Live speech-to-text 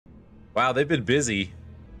Wow, they've been busy.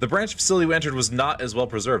 The branch facility we entered was not as well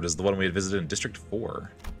preserved as the one we had visited in District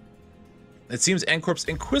 4. It seems Ancorp's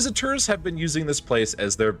Inquisitors have been using this place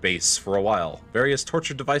as their base for a while. Various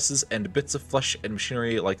torture devices and bits of flesh and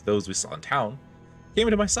machinery like those we saw in town came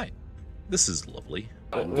into my sight. This is lovely.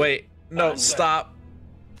 Oh, wait, no, stop.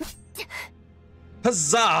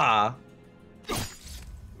 Huzzah!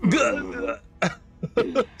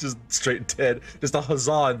 Just straight dead. Just a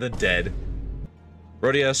huzzah and then dead.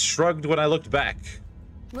 Rhodia shrugged when I looked back.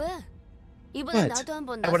 What? I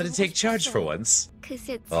wanted to take charge for once.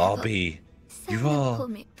 Albie, you've all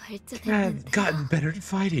gotten better at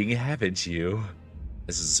fighting, haven't you?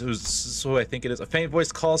 This is who I think it is. A faint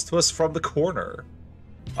voice calls to us from the corner.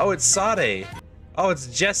 Oh, it's Sade. Oh, it's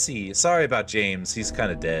Jesse. Sorry about James. He's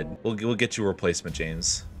kind of dead. We'll get you a replacement,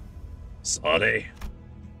 James. Sade.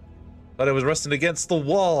 But I was resting against the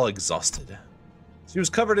wall, exhausted. She was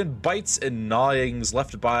covered in bites and gnawings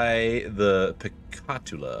left by the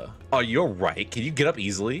picatula. Oh, you're right. Can you get up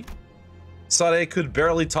easily? Sade could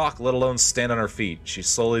barely talk, let alone stand on her feet. She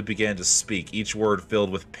slowly began to speak, each word filled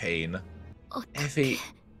with pain. Effie,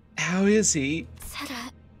 how is he?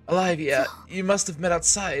 Alive yet? You must have met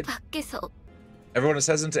outside. Everyone is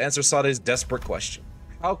hesitant to answer Sade's desperate question.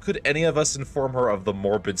 How could any of us inform her of the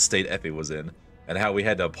morbid state Effie was in, and how we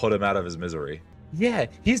had to put him out of his misery? Yeah,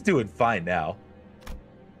 he's doing fine now.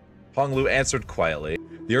 Honglu answered quietly.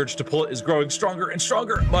 The urge to pull it is growing stronger and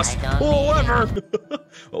stronger. Must pull lever.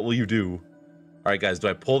 What will you do? All right, guys, do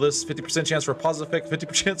I pull this? 50% chance for a positive effect,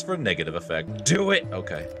 50% chance for a negative effect. Do it.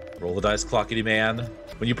 Okay. Roll the dice, Clockity man.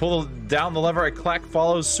 When you pull down the lever, a clack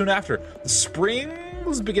follows soon after. The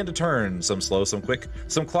springs begin to turn, some slow, some quick,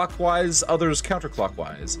 some clockwise, others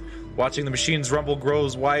counterclockwise. Watching the machine's rumble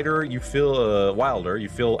grows wider, you feel wilder, you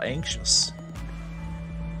feel anxious.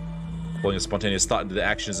 Pulling a spontaneous thought into the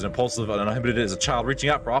action is an impulsive and uninhibited as a child reaching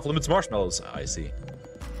out for off-limits marshmallows. I see.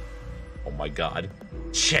 Oh my god.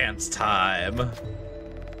 Chance time.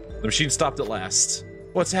 The machine stopped at last.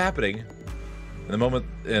 What's happening? In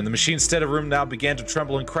the machine's steady room now began to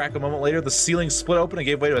tremble and crack. A moment later, the ceiling split open and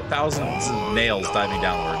gave way to 1,000 nails diving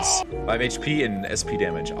downwards. 5 HP and SP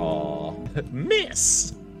damage. Aww.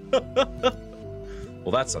 Miss!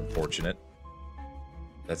 Well, that's unfortunate.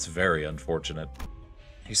 That's very unfortunate.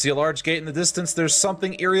 You see a large gate in the distance. There's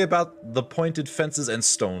something eerie about the pointed fences and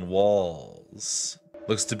stone walls.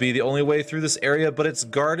 Looks to be the only way through this area, but it's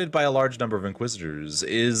guarded by a large number of Inquisitors.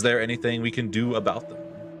 Is there anything we can do about them?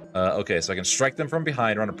 Okay, so I can strike them from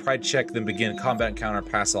behind, run a pride check, then begin combat encounter,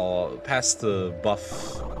 pass the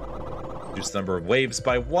buff, reduce the number of waves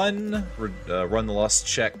by 1, run the lust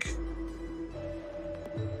check,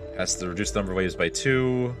 pass the reduce the number of waves by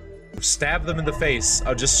 2, stab them in the face.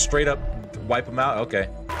 I'll just straight up wipe them out. Okay,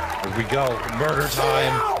 here we go, murder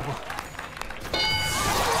time.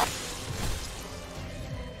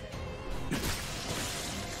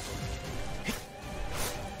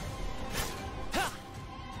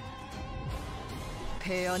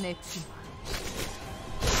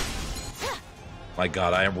 My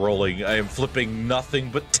god, I am rolling. I am flipping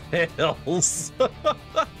nothing but tails.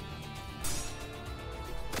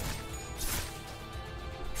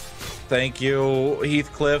 Thank you,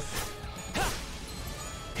 Heathcliff.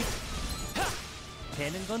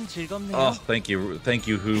 Oh, thank you. Thank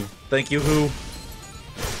you, Who. Thank you, Who.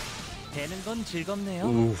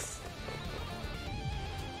 Oof.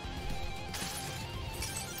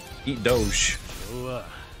 Eat Doge.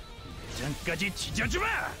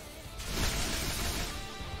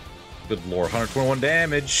 Good lord, 121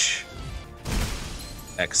 damage.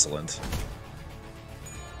 Excellent.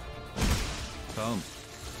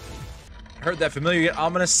 Heard that familiar yet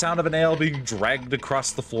ominous sound of a nail being dragged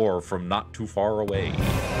across the floor from not too far away.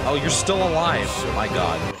 Oh, you're still alive. My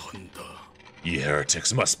god. You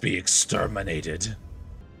heretics must be exterminated.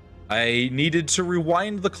 I needed to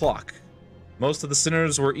rewind the clock. Most of the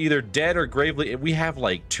sinners were either dead or gravely... We have,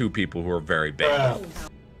 like, 2 people who are very bad.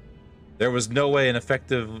 There was no way an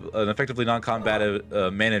effectively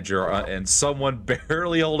non-combative manager and someone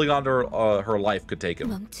barely holding on to her life could take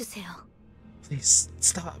him. Please,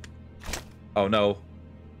 stop. Oh, no.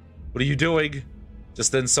 What are you doing?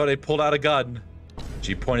 Just then, Sode pulled out a gun.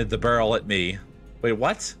 She pointed the barrel at me. Wait,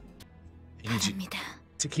 what? I need you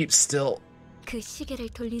to keep still.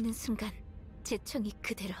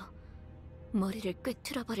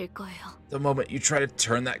 The moment you try to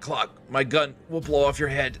turn that clock, my gun will blow off your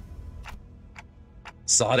head.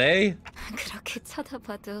 Sade?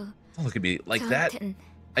 Don't look at me like that.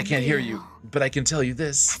 I can't hear you, but I can tell you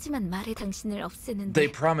this. They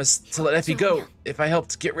promised to let Effie go if I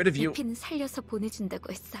helped get rid of you.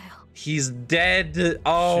 He's dead.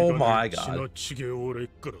 Oh my god.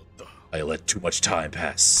 I let too much time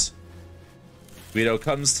pass. Guido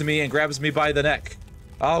comes to me and grabs me by the neck.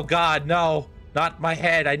 Oh God, no, not my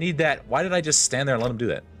head. I need that. Why did I just stand there and let him do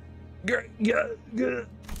that?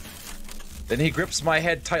 Then he grips my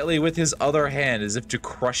head tightly with his other hand as if to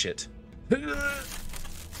crush it.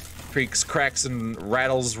 Creaks, cracks, and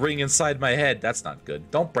rattles ring inside my head. That's not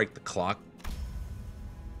good. Don't break the clock.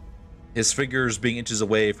 His fingers being inches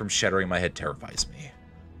away from shattering my head terrifies me.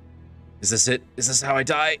 Is this it? Is this how I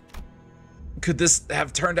die? Could this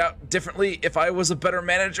have turned out differently if I was a better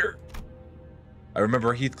manager? I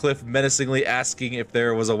remember Heathcliff menacingly asking if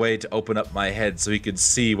there was a way to open up my head so he could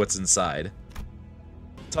see what's inside.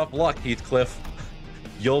 Tough luck, Heathcliff.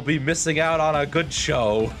 You'll be missing out on a good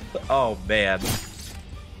show. Oh, man.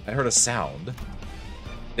 I heard a sound.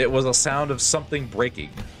 It was a sound of something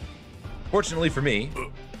breaking. Fortunately for me,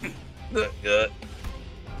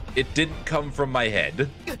 it didn't come from my head.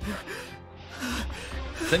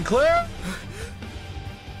 Sinclair?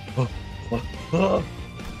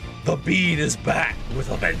 The bean is back with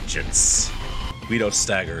a vengeance. Guido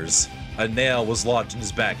staggers. A nail was lodged in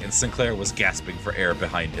his back and Sinclair was gasping for air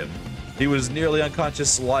behind him. He was nearly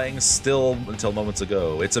unconscious, lying still until moments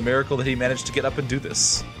ago. It's a miracle that he managed to get up and do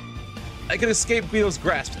this. I could escape Guido's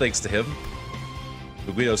grasp thanks to him.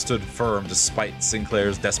 But Guido stood firm despite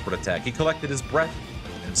Sinclair's desperate attack. He collected his breath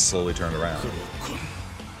and slowly turned around.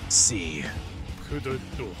 See,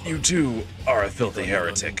 you too are a filthy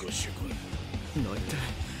heretic.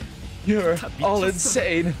 You're all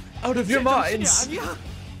insane, out of your minds.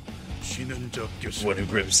 One who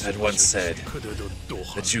grips had once said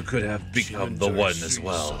that you could have become the one as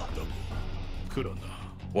well.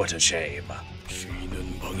 What a shame.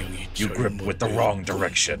 You grip with the wrong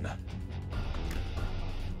direction.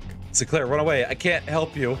 Sinclair, run away. I can't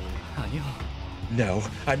help you. No,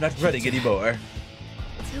 I'm not running anymore.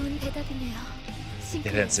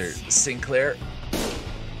 Good answer, Sinclair.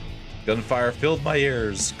 Gunfire filled my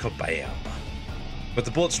ears. Kabam. But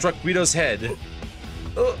the bullet struck Guido's head.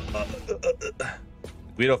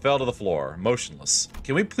 Guido fell to the floor, motionless.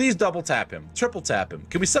 Can we please double tap him? Triple tap him?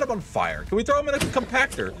 Can we set him on fire? Can we throw him in a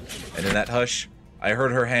compactor? And in that hush, I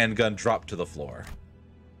heard her handgun drop to the floor.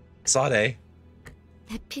 Sade.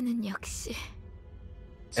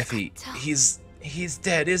 Effie, he's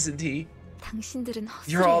dead, isn't he?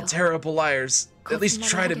 You're all terrible liars. At least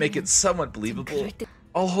try to make it somewhat believable.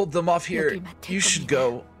 I'll hold them off here. You should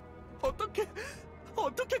go.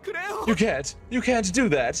 You can't do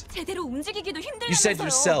that. You said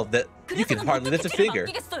yourself that you can hardly lift a finger.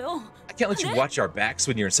 I can't let you watch our backs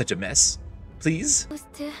when you're in such a mess. Please?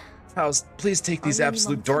 Faust, please take these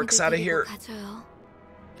absolute dorks out of here.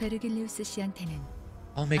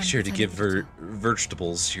 I'll make sure to give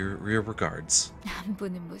vegetables your regards.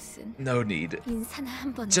 No need.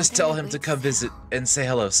 Just tell him to come visit and say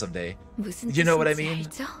hello someday. You know what I mean?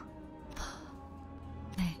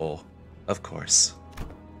 Oh, of course.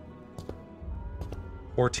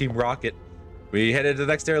 Poor Team Rocket. We headed to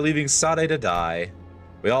the next area, leaving Sade to die.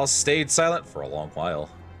 We all stayed silent for a long while.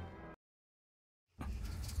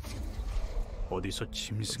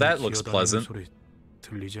 That looks pleasant.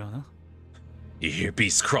 You hear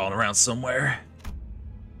beasts crawling around somewhere?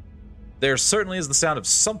 There certainly is the sound of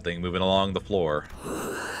something moving along the floor.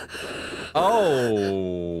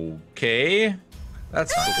 Oh, okay.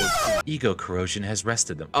 That's not good. Ego corrosion has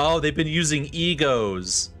rested them. Oh, they've been using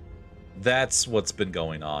egos. That's what's been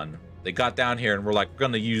going on. They got down here and we're like, we're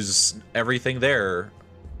gonna use everything there.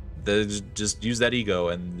 They just use that ego,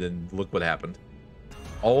 and then look what happened.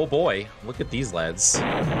 Oh boy, look at these lads.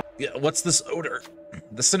 Yeah, what's this odor?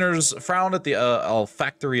 The sinners frowned at the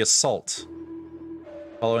olfactory assault.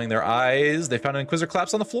 Following their eyes, they found an Inquisitor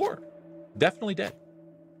collapsed on the floor. Definitely dead.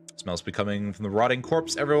 Smells becoming from the rotting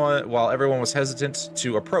corpse. While everyone was hesitant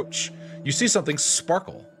to approach, you see something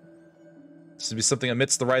sparkle. This would be something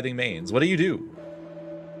amidst the writhing manes. What do?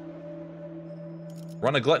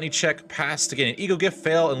 Run a gluttony check, pass to gain an ego gift,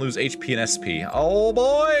 fail, and lose HP and SP. Oh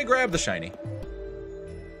boy, grab the shiny.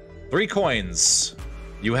 3 coins.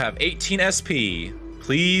 You have 18 SP.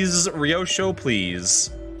 Please, Ryosho,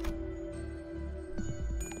 please.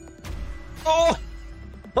 Oh!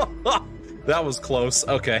 That was close.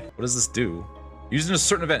 Okay. What does this do? Used in a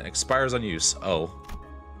certain event, expires on use. Oh.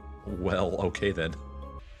 Well, okay then.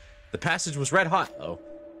 The passage was red hot, though.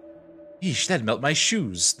 Yeesh, that'd melt my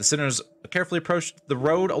shoes. The sinners carefully approached the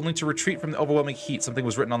road, only to retreat from the overwhelming heat. Something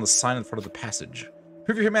was written on the sign in front of the passage.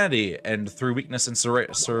 Prove your humanity, and through weakness and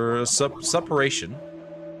suppuration,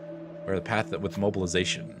 or the path with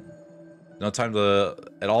mobilization. No time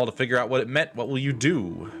at all to figure out what it meant. What will you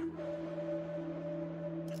do?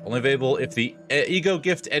 Only available if the ego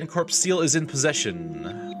gift and corpse seal is in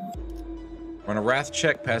possession. Run a wrath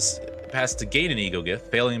check, pass to gain an ego gift.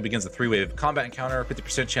 Failing begins a 3-wave combat encounter.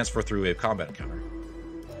 50% chance for a 3-wave combat encounter.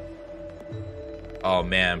 Oh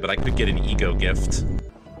man, but I could get an ego gift.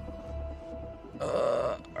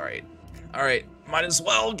 Alright. Might as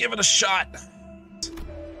well give it a shot.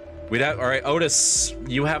 Alright, Otis,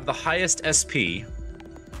 you have the highest SP.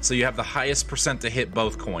 So you have the highest percent to hit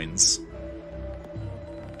both coins.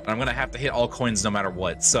 I'm gonna have to hit all coins no matter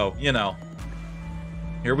what, so, you know.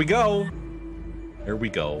 Here we go. Here we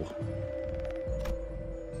go.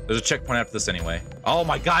 There's a checkpoint after this anyway. Oh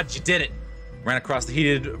my god, you did it! Ran across the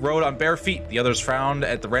heated road on bare feet. The others frowned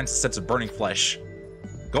at the rancid sense of burning flesh.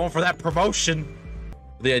 Going for that promotion!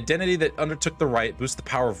 The identity that undertook the right boosts the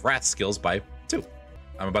power of wrath skills by 2.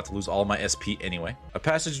 I'm about to lose all my SP anyway. A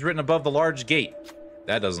passage is written above the large gate.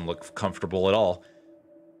 That doesn't look comfortable at all.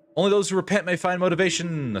 Only those who repent may find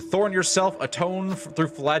motivation. Thorn yourself, atone through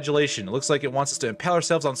flagellation. It looks like it wants us to impale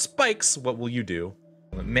ourselves on spikes. What will you do?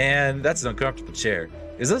 Man, that's an uncomfortable chair.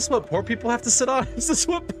 Is this what poor people have to sit on? Is this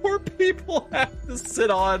what poor people have to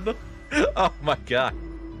sit on? Oh my god.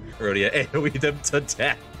 Rhodia, AoE them to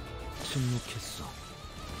death.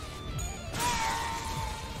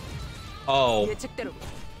 Oh.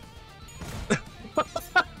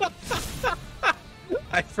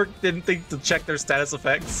 I didn't think to check their status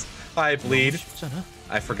effects. Hi, bleed.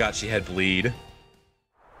 I forgot she had bleed.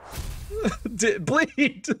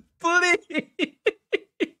 Bleed! Bleed!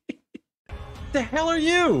 The hell are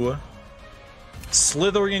you?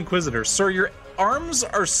 Slithering Inquisitor. Sir, your arms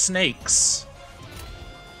are snakes.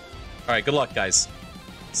 Alright, good luck, guys.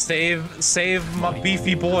 Save my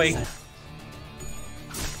beefy boy.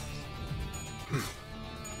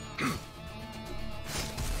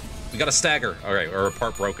 We got a stagger. Alright, or a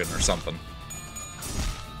part broken or something.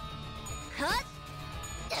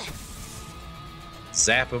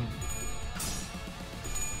 Zap him.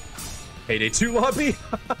 Payday 2 lobby?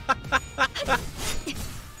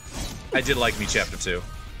 I did like me chapter 2.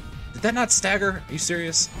 Did that not stagger? Are you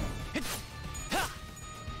serious?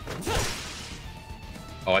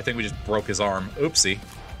 Oh, I think we just broke his arm. Oopsie.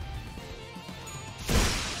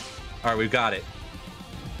 Alright, we've got it.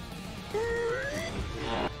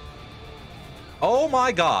 Oh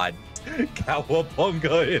my god.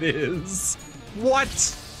 Cowabunga it is.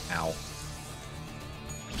 What? Ow.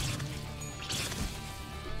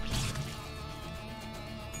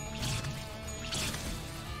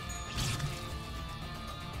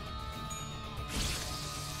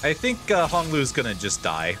 I think Honglu's gonna just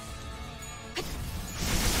die.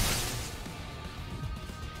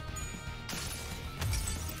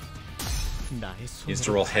 He needs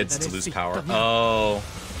to roll heads to lose power. Oh.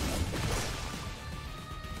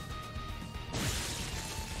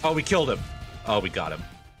 Oh, we killed him. Oh, we got him.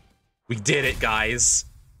 We did it, guys.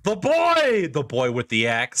 The boy! The boy with the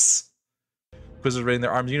axe. Inquisitors raising their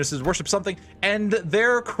arms unisons worship something, and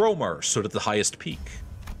their Cromer stood at the highest peak.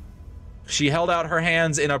 She held out her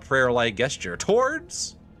hands in a prayer-like gesture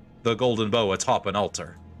towards the golden bow atop an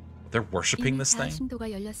altar. They're worshiping this thing?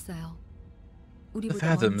 The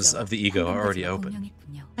fathoms of the ego are already open.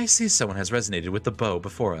 I see someone has resonated with the bow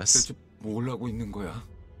before us. What are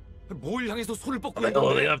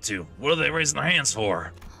they up to? What are they raising their hands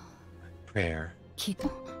for? Prayer.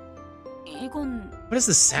 What is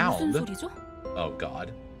this sound? Oh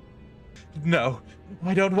god. No,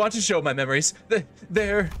 I don't want to show my memories.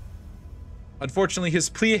 They're... Unfortunately, his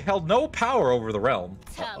plea held no power over the realm.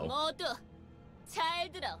 Uh-oh.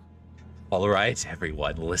 All right,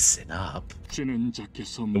 everyone, listen up.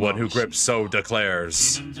 The one who grips so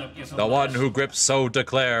declares. The one who grips so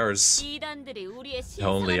declares.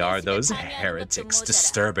 Only are those heretics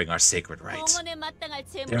disturbing our sacred rite.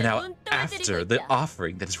 They're now after the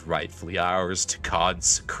offering that is rightfully ours to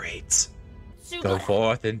consecrate. Go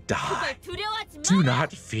forth and die. Do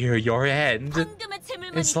not fear your end.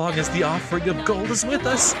 As long as the offering of gold is with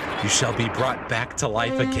us, you shall be brought back to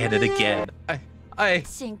life again and again.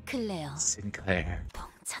 Sinclair.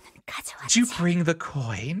 Did you bring the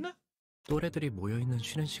coin?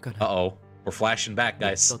 Uh-oh. We're flashing back,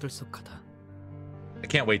 guys. I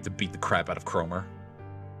can't wait to beat the crap out of Cromer.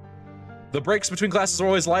 The breaks between classes are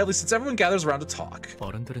always lively since everyone gathers around to talk.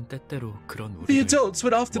 The adults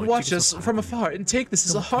would often watch us from afar and take this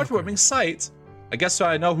as a heartwarming sight. I guess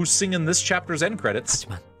I know who's singing this chapter's end credits.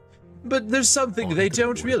 But there's something they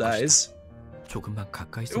don't realize.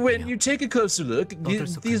 When you take a closer look,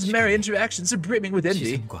 these merry interactions are brimming with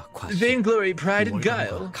envy, vainglory, pride, and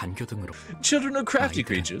guile. Children are crafty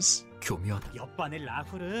creatures. I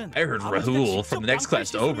heard Rahul from the next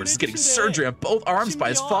class over is getting surgery on both arms by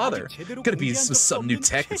his father. Gonna be with some new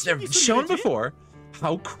tech that's never been shown before.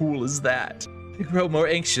 How cool is that? I grow more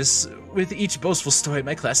anxious with each boastful story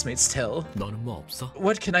my classmates tell.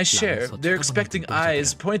 What can I share? They're expecting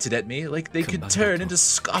eyes pointed at me like they could turn into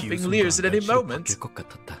scoffing leers at any moment.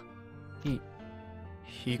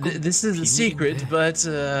 This is a secret, but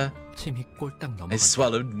I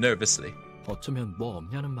swallowed nervously.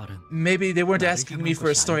 Maybe they weren't asking me for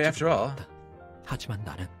a story after all.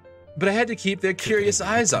 But I had to keep their curious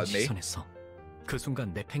eyes on me.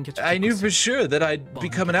 I knew for sure that I'd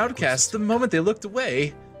become an outcast the moment they looked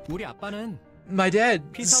away. My dad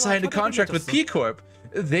signed a contract with P Corp.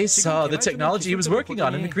 They saw the technology he was working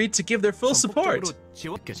on and agreed to give their full support.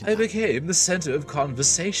 I became the center of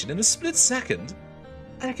conversation in a split second.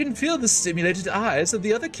 I can feel the stimulated eyes of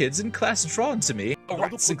the other kids in class drawn to me. Oh,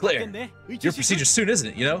 right, Sinclair. Your procedure soon, isn't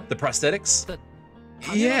it? You know, the prosthetics?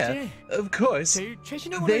 Yeah, of course.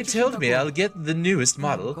 They told me I'll get the newest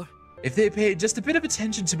model. If they paid just a bit of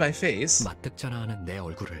attention to my face,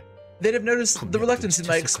 they'd have noticed the reluctance in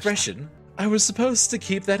my expression. I was supposed to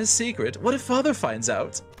keep that a secret. What if Father finds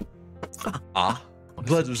out? Ah,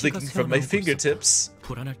 blood was leaking from my fingertips.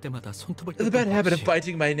 The bad habit of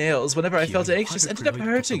biting my nails whenever I felt anxious ended up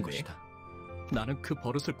hurting me.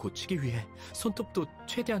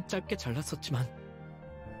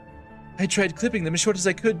 I tried clipping them as short as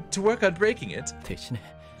I could to work on breaking it.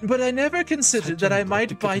 But I never considered that I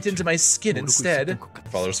might bite into my skin instead.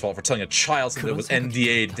 Father's fault for telling a child something that was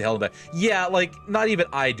NDA'd to hell back. Yeah, like, not even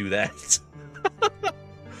I do that.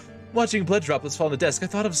 Watching blood droplets fall on the desk, I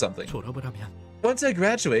thought of something. Once I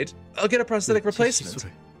graduate, I'll get a prosthetic replacement.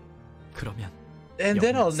 And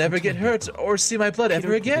then I'll never get hurt or see my blood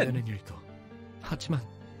ever again.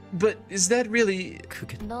 But is that really...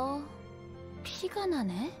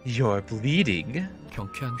 You're bleeding?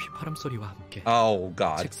 Oh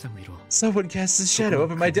god. Someone casts a shadow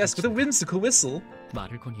over my desk with a whimsical whistle.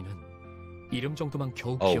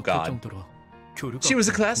 Oh god. She was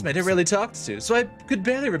a classmate I rarely talked to, so I could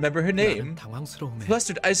barely remember her name.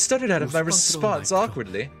 Flustered, I stuttered out of my response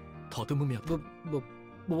awkwardly. What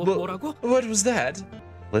was that?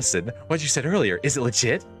 Listen, what you said earlier, is it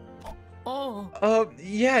legit?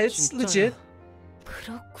 Yeah, it's legit.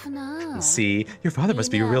 See, your father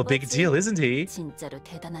must be a real big deal, isn't he?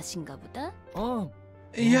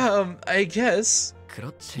 Yeah, I guess.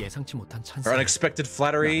 Her unexpected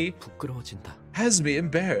flattery has me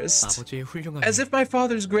embarrassed, as if my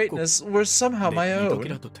father's greatness were somehow my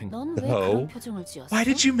own. Oh, why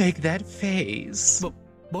did you make that face?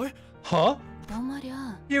 Huh?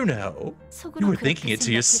 You know, you were thinking it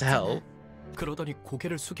to yourself.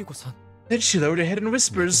 Then she lowered her head and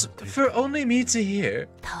whispers, for only me to hear.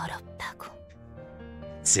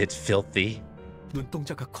 Is it filthy?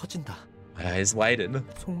 My eyes widen.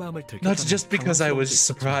 Not just because I was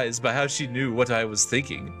surprised by how she knew what I was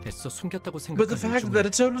thinking, but the fact that a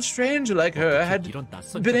total stranger like her had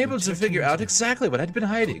been able to figure out exactly what I'd been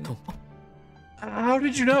hiding. How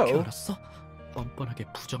did you know?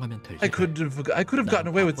 I could have gotten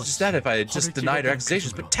away with just that if I had just denied her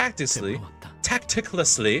accusations, but tactlessly,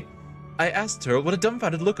 I asked her what a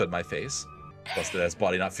dumbfounded look on my face. Busted ass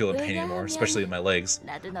body not feeling pain anymore, especially in my legs.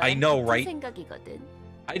 I know, right?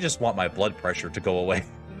 I just want my blood pressure to go away.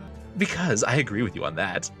 Because I agree with you on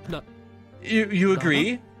that. You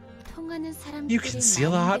agree? You can see a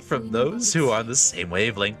lot from those who are on the same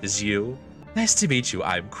wavelength as you. Nice to meet you,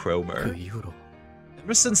 I'm Cromer.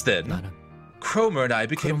 Ever since then, Cromer and I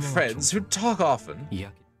became friends who talk often.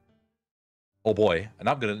 Oh boy, and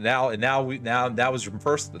I'm gonna now was your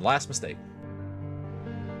first and last mistake.